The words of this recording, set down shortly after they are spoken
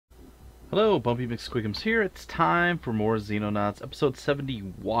Hello, Bumpy McSquiggums here. It's time for more Xenonauts, episode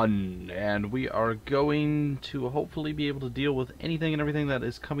 71, and we are going to hopefully be able to deal with anything and everything that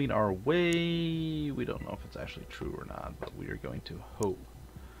is coming our way. We don't know if it's actually true or not, but we are going to hope.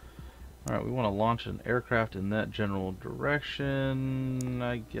 Alright, we want to launch an aircraft in that general direction.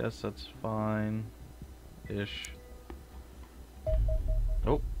 I guess that's fine-ish.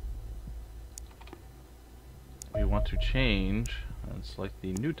 Nope. We want to change and select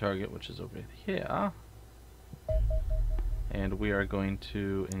the new target, which is over here, and we are going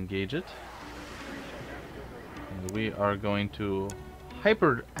to engage it, and we are going to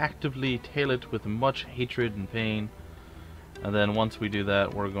hyperactively tail it with much hatred and pain, and then once we do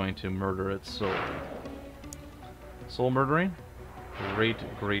that, we're going to murder its soul. Soul murdering? Great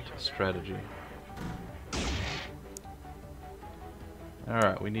strategy.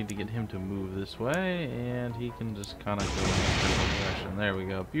 Alright, we need to get him to move this way, and he can just kind of go in a different direction. There we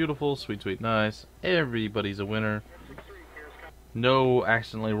go. Beautiful, sweet, nice. Everybody's a winner. No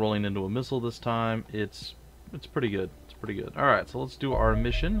accidentally rolling into a missile this time. It's pretty good. It's pretty good. Alright, so let's do our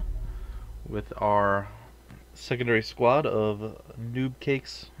mission with our secondary squad of noob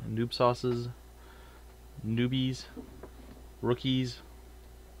cakes, noob sauces, newbies, rookies,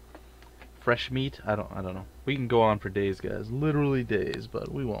 fresh meat. I don't know. We can go on for days, guys. Literally days,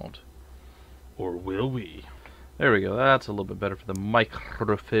 but we won't. Or will we? There we go. That's a little bit better for the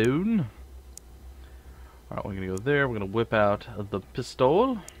microphone. Alright, we're going to go there. We're going to whip out the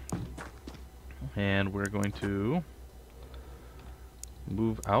pistol. And we're going to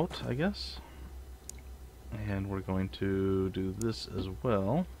move out, I guess. And we're going to do this as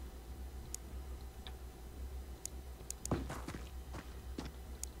well.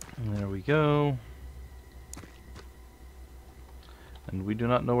 And there we go. And we do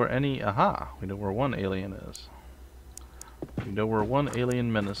not know where any... Aha! We know where one alien is. We know where one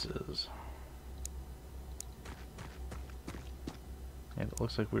alien menace is. And it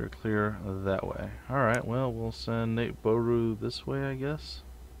looks like we are clear that way. Alright, well, we'll send Nate Boru this way, I guess.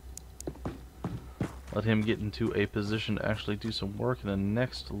 Let him get into a position to actually do some work in the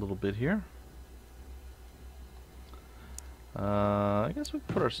next little bit here. I guess we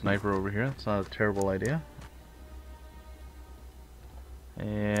can put our sniper over here. That's not a terrible idea.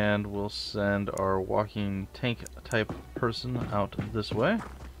 And we'll send our walking tank type person out this way.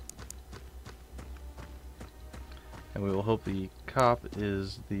 And we will hope the cop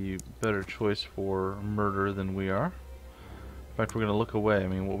is the better choice for murder than we are. In fact, we're going to look away. I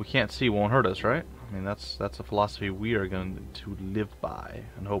mean, what we can't see won't hurt us, right? I mean, that's a philosophy we are going to live by,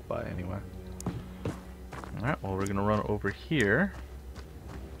 and hope by anyway. Alright, well, we're going to run over here.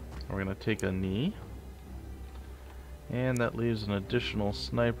 We're going to take a knee. And that leaves an additional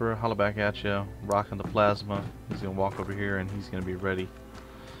sniper. Holla back at you, rocking the plasma. He's going to walk over here and he's going to be ready.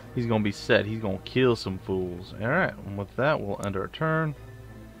 He's going to be set. He's going to kill some fools. Alright, and with that, we'll end our turn.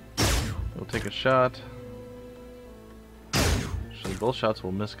 We'll take a shot. Actually, both shots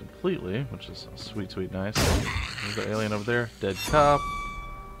will miss completely, which is sweet, nice. There's the alien over there. Dead cop.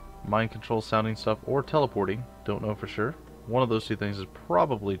 Mind control sounding stuff or teleporting. Don't know for sure. One of those two things is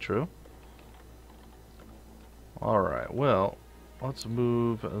probably true. Alright, well, let's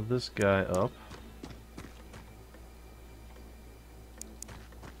move this guy up.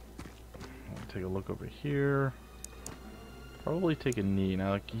 Take a look over here. Probably take a knee.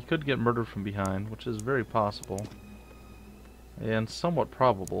 Now, he could get murdered from behind, which is very possible. And somewhat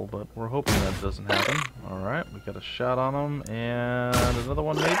probable, but we're hoping that doesn't happen. Alright, we got a shot on him, and another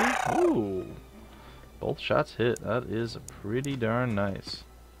one maybe? Ooh! Both shots hit. That is pretty darn nice.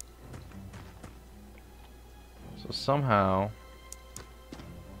 So somehow,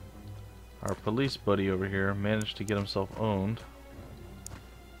 our police buddy over here managed to get himself owned.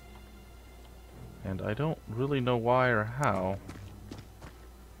 And I don't really know why or how.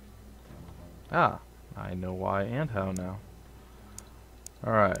 Ah, I know why and how now.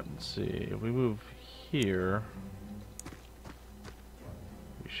 Alright, let's see. If we move here,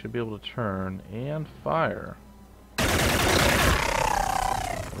 we should be able to turn and fire.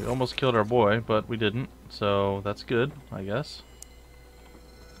 We almost killed our boy, but we didn't, so that's good, I guess.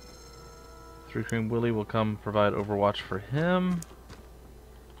 Three Cream Willie will come provide overwatch for him.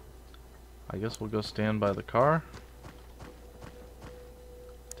 I guess we'll go stand by the car.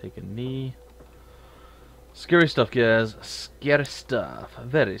 Take a knee. Scary stuff, guys. Scary stuff.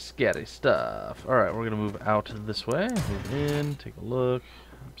 Very scary stuff. Alright, we're going to move out this way. Move in. Take a look.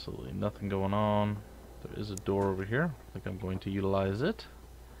 Absolutely nothing going on. There is a door over here. I think I'm going to utilize it.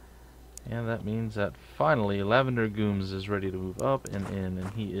 And that means that finally Lavender Gooms is ready to move up and in, and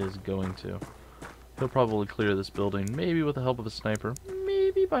he is going to. He'll probably clear this building, maybe with the help of a sniper. Maybe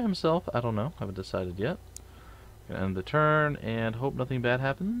maybe by himself. I don't know. Haven't decided yet. Gonna end the turn and hope nothing bad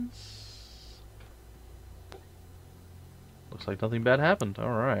happens. Looks like nothing bad happened.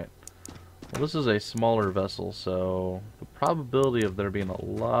 Alright. Well, this is a smaller vessel, so the probability of there being a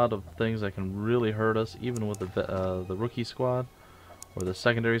lot of things that can really hurt us, even with the rookie squad or the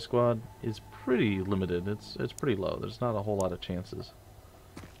secondary squad, is pretty limited. It's pretty low. There's not a whole lot of chances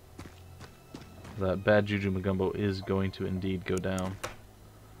that bad Juju Magumbo is going to indeed go down.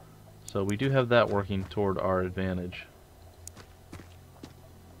 So we do have that working toward our advantage.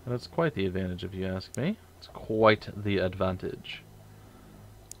 And it's quite the advantage if you ask me. It's quite the advantage.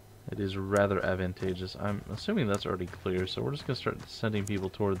 It is rather advantageous. I'm assuming that's already clear, so we're just going to start sending people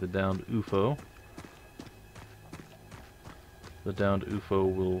toward the downed UFO. The downed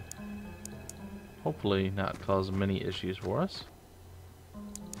UFO will hopefully not cause many issues for us.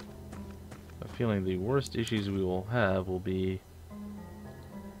 I'm feeling the worst issues we will have will be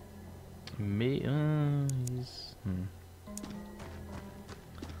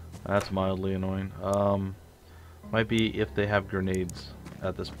That's mildly annoying. Might be if they have grenades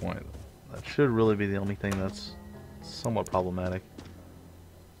at this point. That should really be the only thing that's somewhat problematic.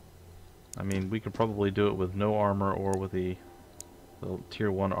 I mean, we could probably do it with no armor or with the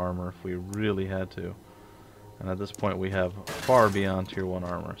tier 1 armor if we really had to. And at this point we have far beyond tier 1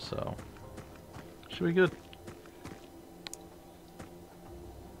 armor, so should be good.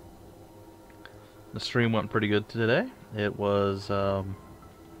 The stream went pretty good today. It was, I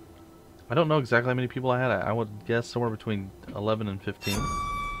don't know exactly how many people I had. I would guess somewhere between 11 and 15. So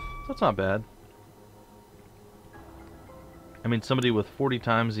that's not bad. I mean, somebody with 40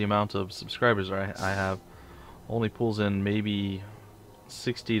 times the amount of subscribers I have only pulls in maybe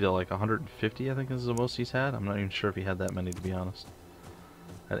 60 to like 150, I think is the most he's had. I'm not even sure if he had that many, to be honest.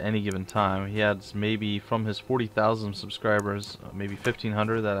 At any given time. He had maybe from his 40,000 subscribers, maybe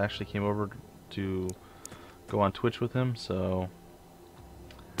 1,500 that actually came over to go on Twitch with him, so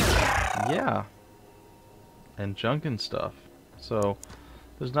yeah, and junk and stuff. So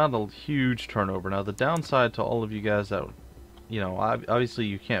there's not a huge turnover. Now the downside to all of you guys that, you know, obviously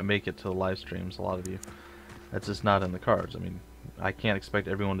you can't make it to the live streams, a lot of you, that's just not in the cards. I mean, I can't expect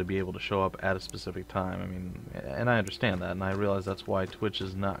everyone to be able to show up at a specific time. I mean, and I understand that, and I realize that's why Twitch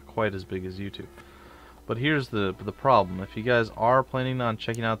is not quite as big as YouTube. But here's the problem. If you guys are planning on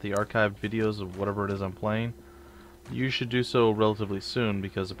checking out the archived videos of whatever it is I'm playing, you should do so relatively soon,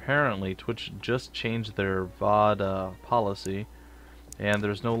 because apparently Twitch just changed their VOD policy, and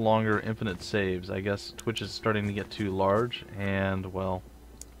there's no longer infinite saves. I guess Twitch is starting to get too large, and, well,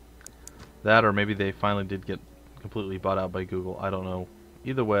 that or maybe they finally did get completely bought out by Google. I don't know.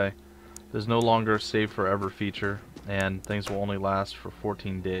 Either way, there's no longer save forever feature, and things will only last for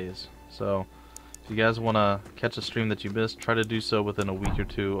 14 days. So if you guys want to catch a stream that you missed, try to do so within a week or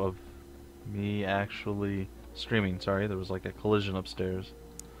two of me actually streaming. Sorry, there was like a collision upstairs.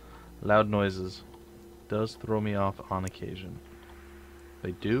 Loud noises does throw me off on occasion.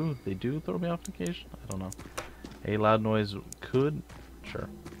 They do throw me off on occasion? I don't know. A loud noise could? Sure,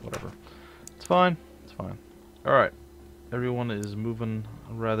 whatever. It's fine, it's fine. Alright, everyone is moving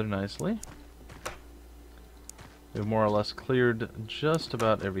rather nicely. We've more or less cleared just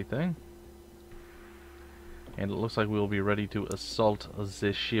about everything. And it looks like we will be ready to assault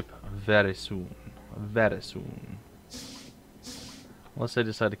the ship very soon. Very soon. Unless they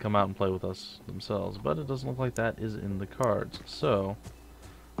decide to come out and play with us themselves. But it doesn't look like that is in the cards. So,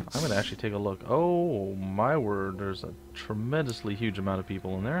 I'm going to actually take a look. Oh, my word. There's a tremendously huge amount of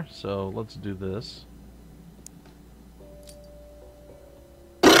people in there. So, let's do this.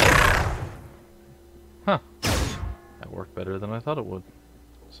 Huh. That worked better than I thought it would.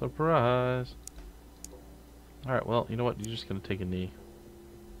 Surprise. Alright, well, you know what? You're just going to take a knee.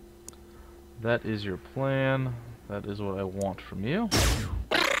 That is your plan. That is what I want from you.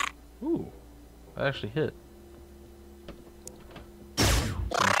 Ooh. That actually hit.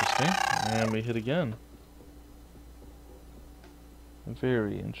 Interesting. And we hit again.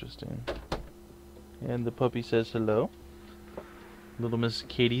 Very interesting. And the puppy says hello. Little Miss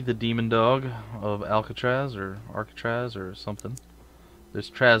Katie, the demon dog of Alcatraz or something. There's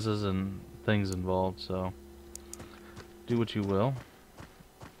Trazes and things involved, so do what you will.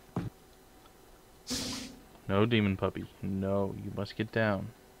 No, demon puppy. No, you must get down.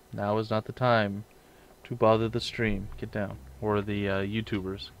 Now is not the time to bother the stream. Get down. Or the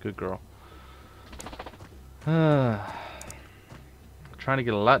YouTubers. Good girl. Trying to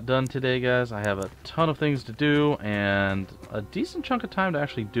get a lot done today, guys. I have a ton of things to do and a decent chunk of time to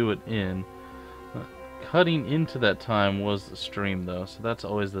actually do it in. Cutting into that time was the stream, though, so that's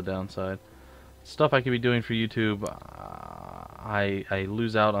always the downside. Stuff I could be doing for YouTube, I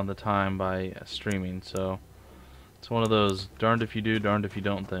lose out on the time by streaming, so it's one of those darned if you do, darned if you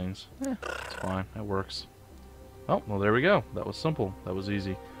don't things. It's fine. That works. Oh, well, there we go. That was simple. That was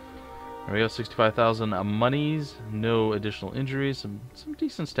easy. There we go. 65,000 monies. No additional injuries. Some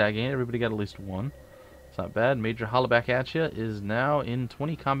decent stat gain. Everybody got at least one. It's not bad. Major Hollaback at ya is now in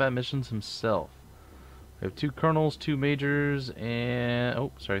 20 combat missions himself. We have 2 colonels, 2 majors, and...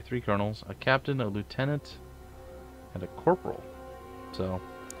 oh, sorry, 3 colonels. A captain, a lieutenant, and a corporal. So,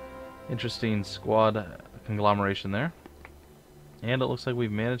 interesting squad conglomeration there. And it looks like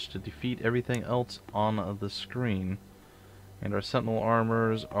we've managed to defeat everything else on the screen. And our sentinel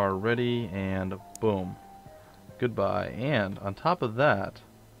armors are ready, and boom. Goodbye. And on top of that,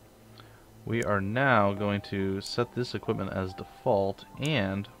 we are now going to set this equipment as default,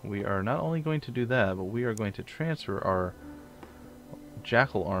 and we are not only going to do that, but we are going to transfer our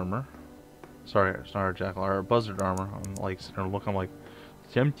jackal armor. Sorry, it's not our jackal, our buzzard armor. I'm like sitting there looking, I'm like,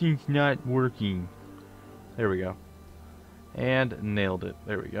 something's not working. There we go. And nailed it.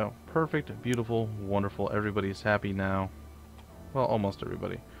 There we go. Perfect, beautiful, wonderful. Everybody's happy now. Well, almost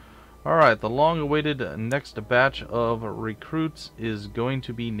everybody. Alright, the long-awaited next batch of recruits is going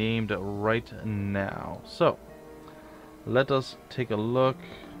to be named right now. So, let us take a look.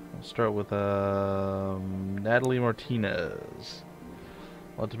 We'll start with Natalie Martinez.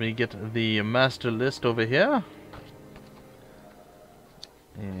 Let me get the master list over here.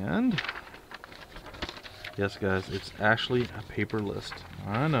 And... yes, guys, it's actually a paper list.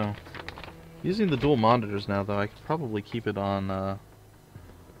 I know. Using the dual monitors now, though, I could probably keep it on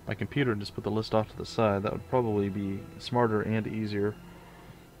my computer and just put the list off to the side. That would probably be smarter and easier.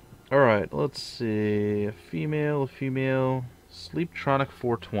 Alright, let's see. A female, Sleeptronic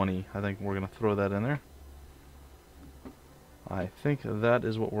 420. I think we're going to throw that in there. I think that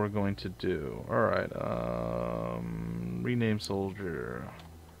is what we're going to do. Alright, rename soldier.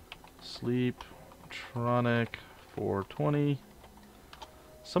 Sleeptronic 420.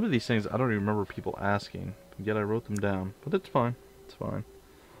 Some of these things I don't even remember people asking, yet I wrote them down. But it's fine. It's fine.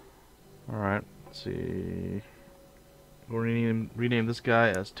 Alright, let's see. We'll rename this guy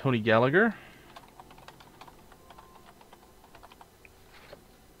as Tony Gallagher.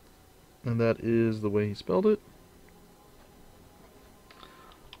 And that is the way he spelled it.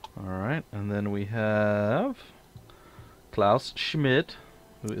 Alright, and then we have Klaus Schmidt,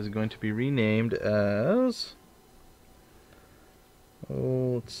 who is going to be renamed as...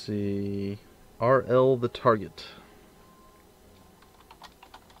 oh, let's see... RL the Target.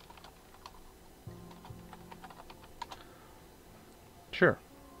 Sure,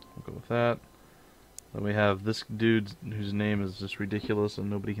 we'll go with that. Then we have this dude whose name is just ridiculous and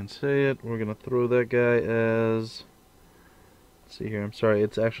nobody can say it. We're gonna throw that guy as... let's see here, I'm sorry,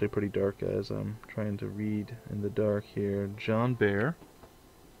 it's actually pretty dark, guys. I'm trying to read in the dark here. John Bear.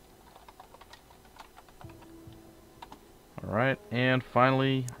 Alright, and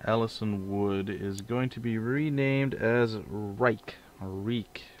finally, Allison Wood is going to be renamed as Reich. Or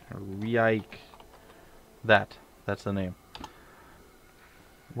Reek. Or Reich. That's the name.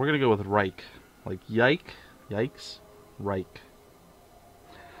 We're going to go with Reich. Like yikes, Reich.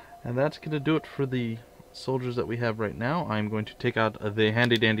 And that's going to do it for the soldiers that we have right now. I'm going to take out the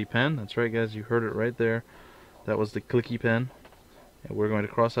handy dandy pen. That's right, guys, you heard it right there. That was the clicky pen. And we're going to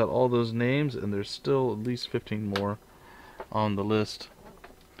cross out all those names, and there's still at least 15 more on the list.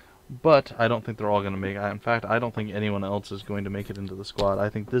 But I don't think they're all going to make it. In fact, I don't think anyone else is going to make it into the squad. I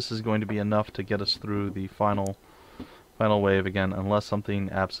think this is going to be enough to get us through the final wave again, unless something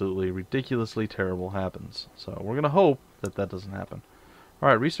absolutely ridiculously terrible happens. So we're going to hope that that doesn't happen.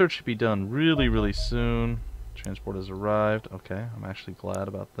 Alright, research should be done really, really soon. Transport has arrived. Okay, I'm actually glad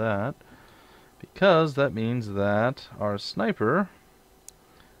about that, because that means that our sniper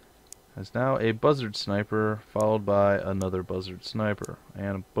is now a buzzard sniper, followed by another buzzard sniper.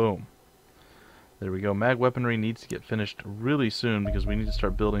 And boom. There we go. Mag weaponry needs to get finished really soon, because we need to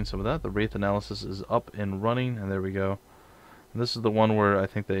start building some of that. The Wraith analysis is up and running, and there we go. And this is the one where I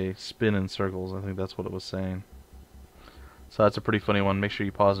think they spin in circles. I think that's what it was saying. So that's a pretty funny one. Make sure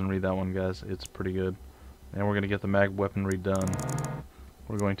you pause and read that one, guys. It's pretty good. And we're going to get the mag weaponry done.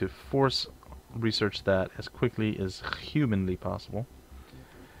 We're going to force research that as quickly as humanly possible.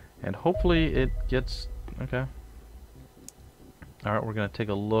 And hopefully it gets... okay. Alright, we're going to take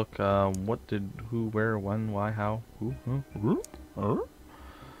a look. What did... who, where, when, why, how, who,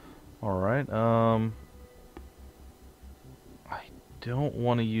 Alright, I don't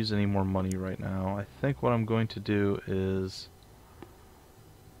want to use any more money right now. I think what I'm going to do is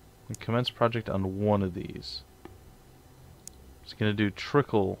commence project on one of these. Just going to do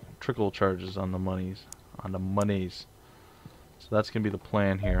trickle charges on the monies. So that's going to be the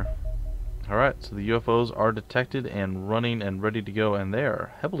plan here. Alright, so the UFOs are detected and running and ready to go, and they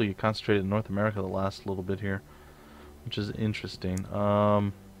are heavily concentrated in North America the last little bit here, which is interesting.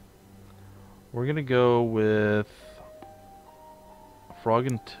 We're going to go with Frog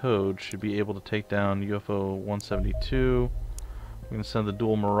and Toad should be able to take down UFO 172. We're going to send the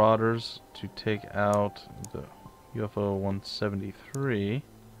dual Marauders to take out the UFO 173.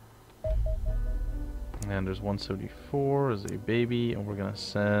 And there's 174 as a baby, and we're going to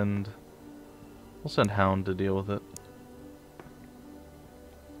send... We'll send Hound to deal with it.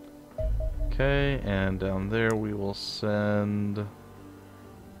 Okay, and down there we will send...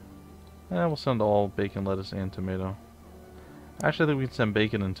 we'll send all bacon, lettuce, and tomato. Actually, I think we can send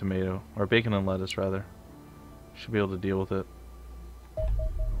bacon and tomato. Or bacon and lettuce, rather. Should be able to deal with it.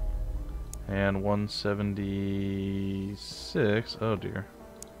 And 176... Oh dear.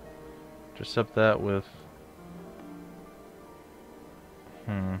 Intercept that with...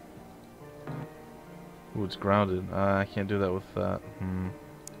 Ooh, it's grounded. I can't do that with that.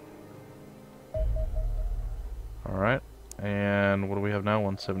 Alright. And what do we have now?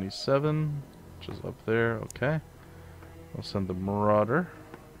 177, which is up there. Okay. We'll send the Marauder.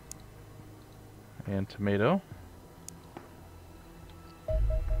 And Tomato.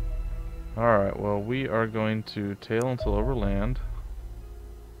 Alright, well, we are going to tail until overland.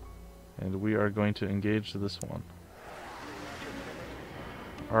 And we are going to engage this one.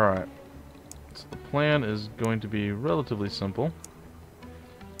 Alright. So the plan is going to be relatively simple.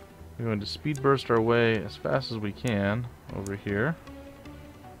 We're going to speed burst our way as fast as we can over here.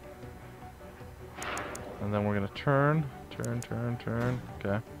 And then we're going to turn.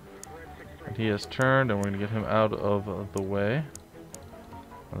 Okay. And he has turned, and we're going to get him out of the way.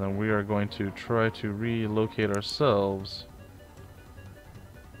 And then we are going to try to relocate ourselves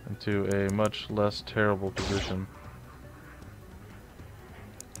into a much less terrible position.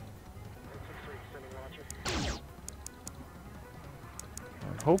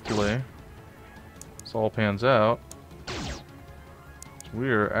 Hopefully, this all pans out.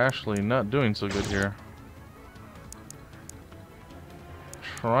 We're actually not doing so good here.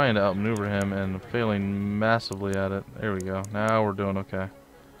 Trying to outmaneuver him and failing massively at it. There we go. Now we're doing okay.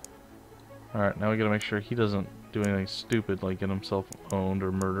 Alright, now we gotta make sure he doesn't do anything stupid like get himself owned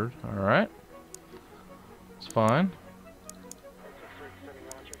or murdered. Alright. It's fine.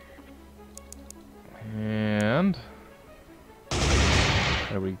 And...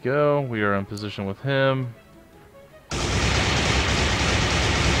 there we go. We are in position with him. And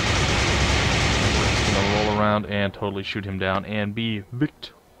we're just gonna roll around and totally shoot him down and be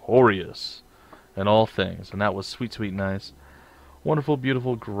victorious in all things. And that was sweet, sweet, nice. Wonderful,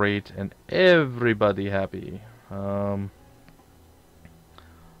 beautiful, great, and everybody happy. Now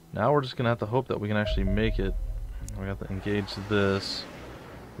we're just gonna have to hope that we can actually make it. We have to engage this.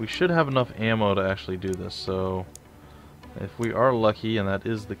 We should have enough ammo to actually do this, so... if we are lucky, and that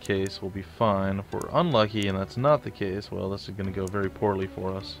is the case, we'll be fine. If we're unlucky, and that's not the case, well, this is going to go very poorly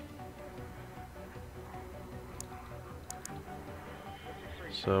for us.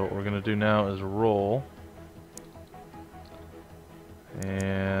 So what we're going to do now is roll.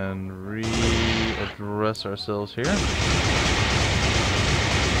 And readdress ourselves here.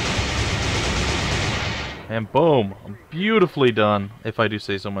 And boom! Beautifully done, if I do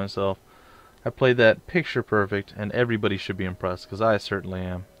say so myself. I played that picture perfect, and everybody should be impressed, because I certainly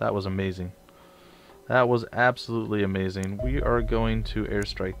am. That was amazing. That was absolutely amazing. We are going to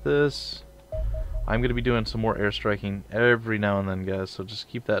airstrike this. I'm going to be doing some more airstriking every now and then, guys, so just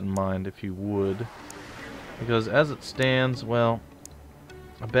keep that in mind if you would. Because as it stands, well,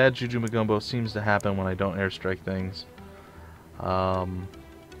 a bad Juju Magumbo seems to happen when I don't airstrike things.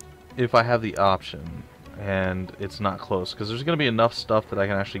 If I have the option. And it's not close, because there's going to be enough stuff that I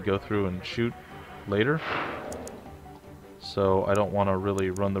can actually go through and shoot later. So I don't want to really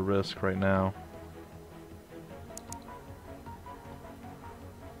run the risk right now.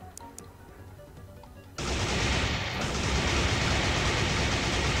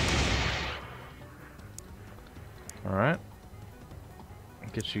 Alright.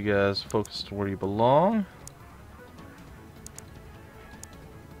 Get you guys focused to where you belong.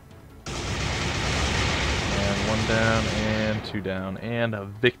 Down and 2 down and a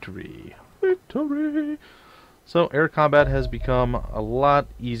victory. Victory! So air combat has become a lot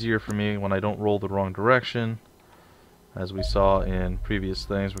easier for me when I don't roll the wrong direction. As we saw in previous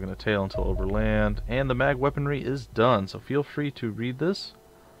things, we're going to tail until overland, and the mag weaponry is done, so feel free to read this.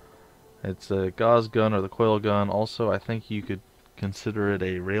 It's a gauze gun or the coil gun. Also, I think you could consider it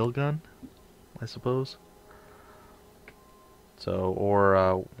a rail gun, I suppose. So,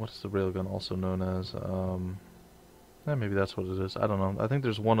 or what's the rail gun also known as? Maybe that's what it is. I don't know. I think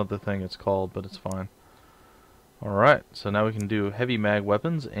there's one other thing it's called, but it's fine. Alright, so now we can do heavy mag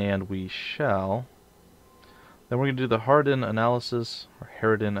weapons, and we shall. Then we're going to do the Harden analysis, or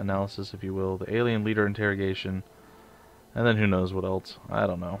Harridan analysis, if you will, the alien leader interrogation, and then who knows what else. I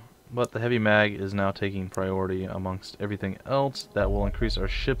don't know. But the heavy mag is now taking priority amongst everything else. That will increase our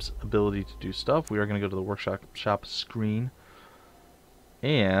ship's ability to do stuff. We are going to go to the workshop screen,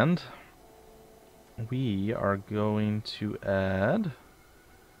 and we are going to add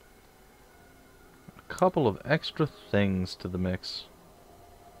a couple of extra things to the mix,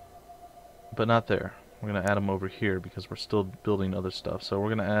 but not there. We're going to add them over here because we're still building other stuff. So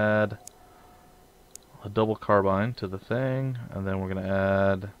we're going to add a double carbine to the thing, and then we're going to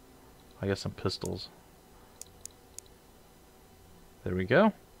add, I guess, some pistols. There we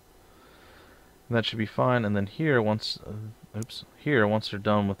go. And that should be fine. And then here, once they're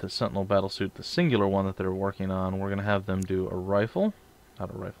done with the Sentinel battlesuit, the singular one that they're working on, we're going to have them do a rifle. Not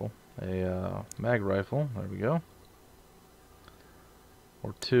a rifle. A mag rifle. There we go.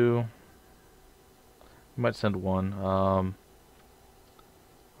 Or two. We might send one. And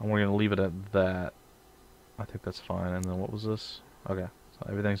we're going to leave it at that. I think that's fine. And then what was this? Okay. So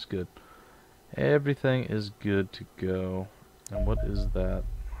everything's good. Everything is good to go. And what is that?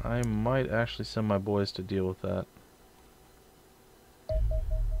 I might actually send my boys to deal with that.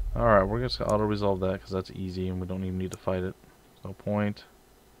 Alright, we're just going to auto-resolve that because that's easy and we don't even need to fight it. No point.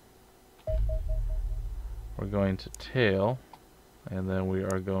 We're going to tail, and then we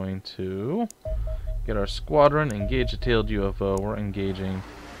are going to get our squadron, engage the tailed UFO. We're engaging.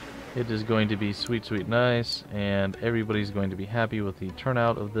 It is going to be sweet, sweet, nice, and everybody's going to be happy with the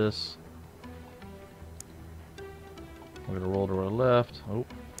turnout of this. We're going to roll to our left. Oh,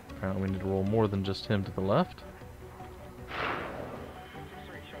 apparently we need to roll more than just him to the left.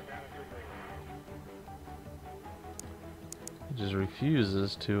 He just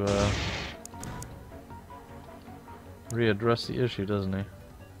refuses to readdress the issue, doesn't he?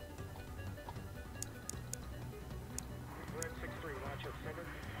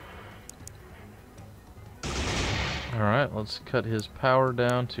 Alright, let's cut his power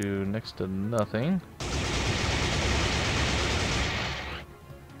down to next to nothing.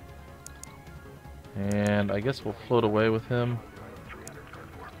 And I guess we'll float away with him.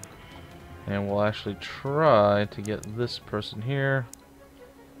 And we'll actually try to get this person here.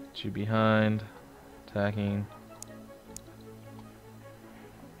 Get you behind. Attacking.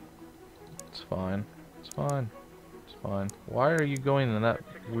 It's fine. It's fine. It's fine. Why are you going in that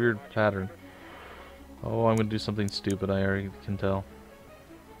weird pattern? Oh, I'm going to do something stupid, I already can tell.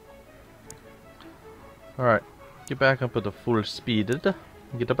 Alright. Get back up at the full speed.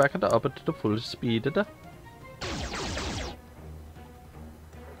 Get back up at the full speed.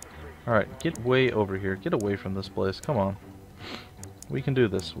 Alright, get way over here. Get away from this place. Come on. We can do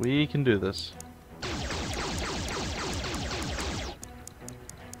this. We can do this.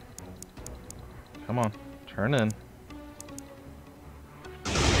 Come on. Turn in.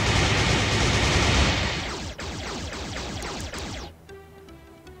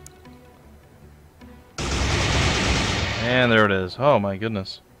 And there it is. Oh my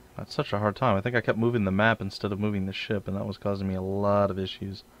goodness. That's such a hard time. I think I kept moving the map instead of moving the ship, and that was causing me a lot of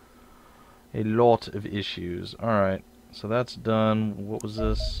issues. A lot of issues. Alright, so that's done. What was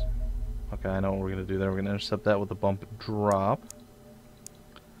this? Okay, I know what we're going to do there. We're going to intercept that with a bump drop.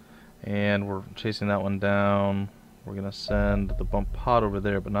 And we're chasing that one down. We're going to send the bump pod over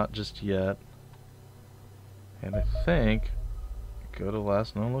there, but not just yet. And I think, go to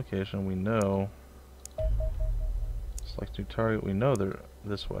last known location. We know. Select new target. We know they're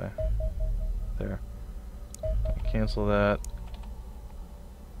this way. There. Cancel that.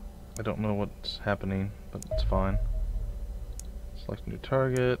 I don't know what's happening, but it's fine. Select new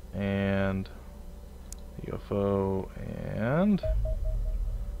target and UFO, and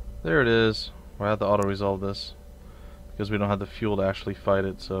there it is. We'll have to auto resolve this because we don't have the fuel to actually fight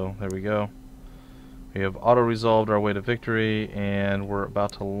it, so there we go. We have auto resolved our way to victory, and we're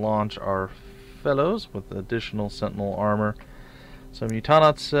about to launch our fellows with additional Sentinel armor. So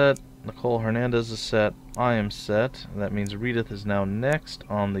Xenonauts set, Nicole Hernandez is set, I am set. That means Redith is now next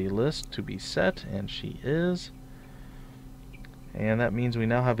on the list to be set, and she is. And that means we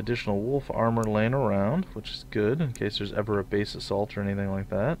now have additional wolf armor laying around, which is good in case there's ever a base assault or anything like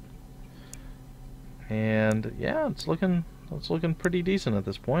that. And yeah, it's looking pretty decent at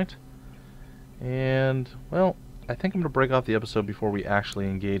this point. And well, I think I'm going to break off the episode before we actually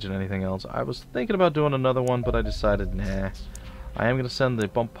engage in anything else. I was thinking about doing another one, but I decided, nah. I am going to send the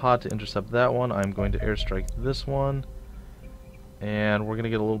bump pod to intercept that one. I'm going to airstrike this one. and we're going to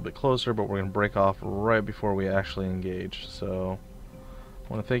get a little bit closer, but we're going to break off right before we actually engage. So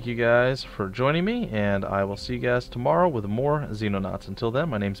I want to thank you guys for joining me, and I will see you guys tomorrow with more Xenonauts. Until then,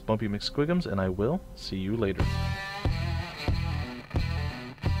 my name's Bumpy McSquigums, and I will see you later.